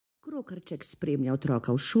Krokarček spremlja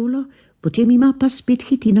otroka v šolo, potem ima pa spet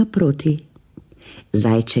hiti naproti.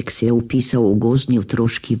 Zajček se je vpisal v gozdni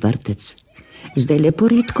otroški vrtec. Zdaj lepo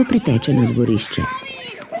redko priteče na dvorišče.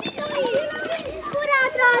 Hura,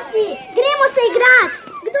 otroci, gremo se igrat.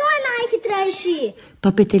 Kdo je najhitrejši?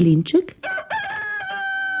 Pa Petelinček?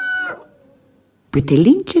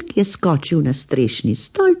 Petelinček je skočil na strešni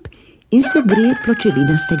stolp in se greje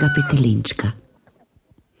pločevinastega petelinčka.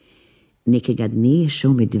 Nekega dne je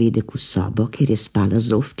šel Medvedek v sobo, kjer je spala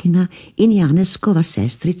Zofkina in Janeskova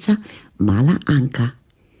sestrica, mala Anka.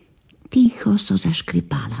 Tiho so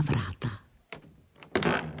zaškripala vrata.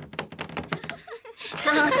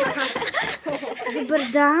 Dober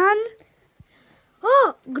dan.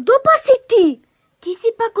 Kdo pa si ti? Ti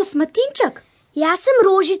si pa kosmatinček. Jaz sem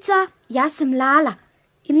Rožica. Jaz sem Lala.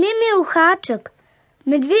 Ime mi je Uhacek.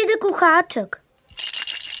 Medvedek Uhacek.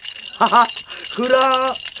 Haha,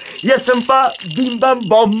 hura! Jaz sem pa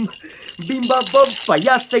Bimbambom. Bimbambom pa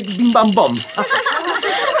Jacek Bimbambom.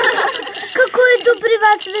 Kako je tu pri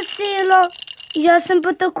vas veselo? Jaz sem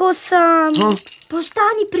pa tako sam. Pa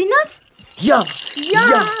ostani pri nas? Ja,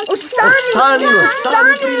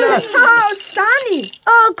 ostani pri nas. Ostani.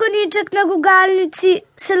 Konjiček na gugalnici,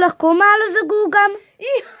 se lahko malo zagugam?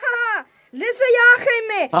 Le zajahaj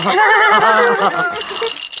me.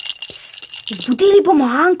 Zbudili bomo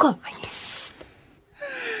Anko.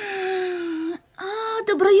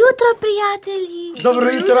 Dobro jutro, prijatelji. Dobro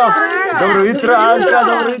jutro, Anka,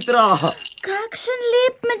 dobro jutro. Kakšen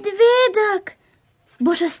lep medvedek.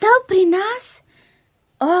 Boš ostal pri nas?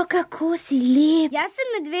 Kako si lep. Jaz sem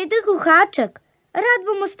Medvedek Uhacek. Rad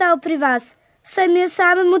bom ostal pri vas, saj mi je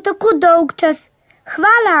samemu tako dolg čas.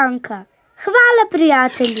 Hvala, Anka. Hvala,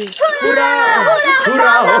 prijatelji. Hura,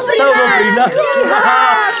 ostal bo pri nas.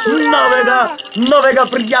 Novega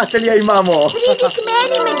prijatelja imamo. Pridi k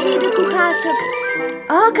meni, Medvedek Uhacek.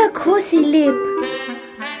 Kako si lep.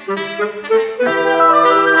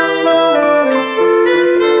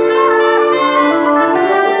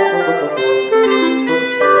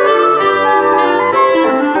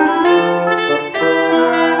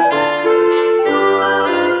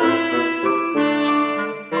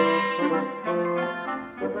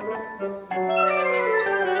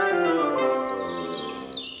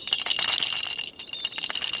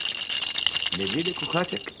 Medvedek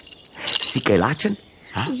Uhacek, si kaj lačen?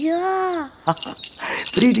 Ja.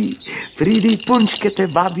 Pridi, punčke te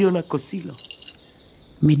vabijo na kosilo.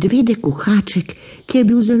 Medvedek Uhacek, ki je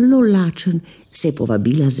bil zelo lačen, se je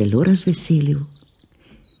povabila zelo razveselil.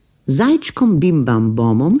 Zajčkom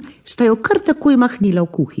Bimbambomom sta jo kar takoj mahnila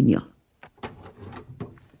v kuhinjo.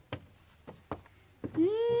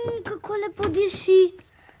 Kako lepo diši.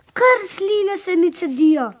 Kar sline se mi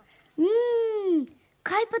cedijo.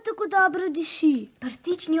 Kaj pa tako dobro diši?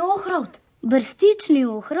 Brstični ohrovt. Brstični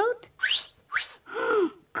ohrovt?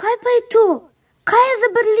 Kaj pa je to? Kaj je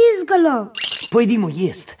zabrlizgalo? Pojdimo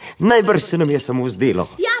jest, najbrž se nam je samo zdelo.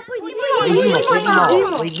 Ja,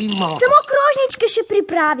 pojdimo. Samo krožničke še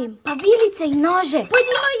pripravim. Pa vilice in nože.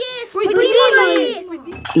 Pojdimo jest.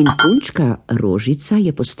 In punčka Rožica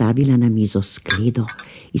je postavila na mizo skledo,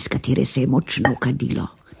 iz katere se je močno kadilo.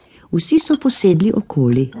 Vsi so posedli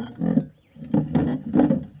okoli.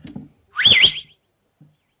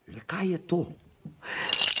 Kaj je to?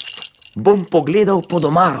 Bom pogledal pod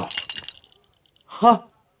omaro.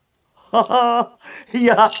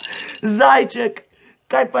 Ja, Zajček,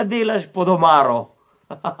 kaj pa delaš pod omaro?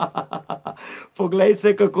 Poglej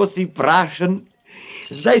se, kako si prašen.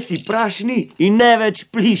 Zdaj si prašni in ne več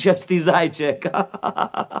plišasti zajček.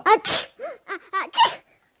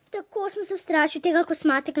 Tako sem se ustrašil tega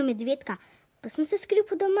kosmatega medvedka, pa sem se skril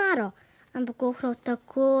pod omaro. Ampak ohrovt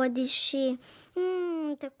tako diši,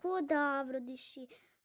 tako dobro diši.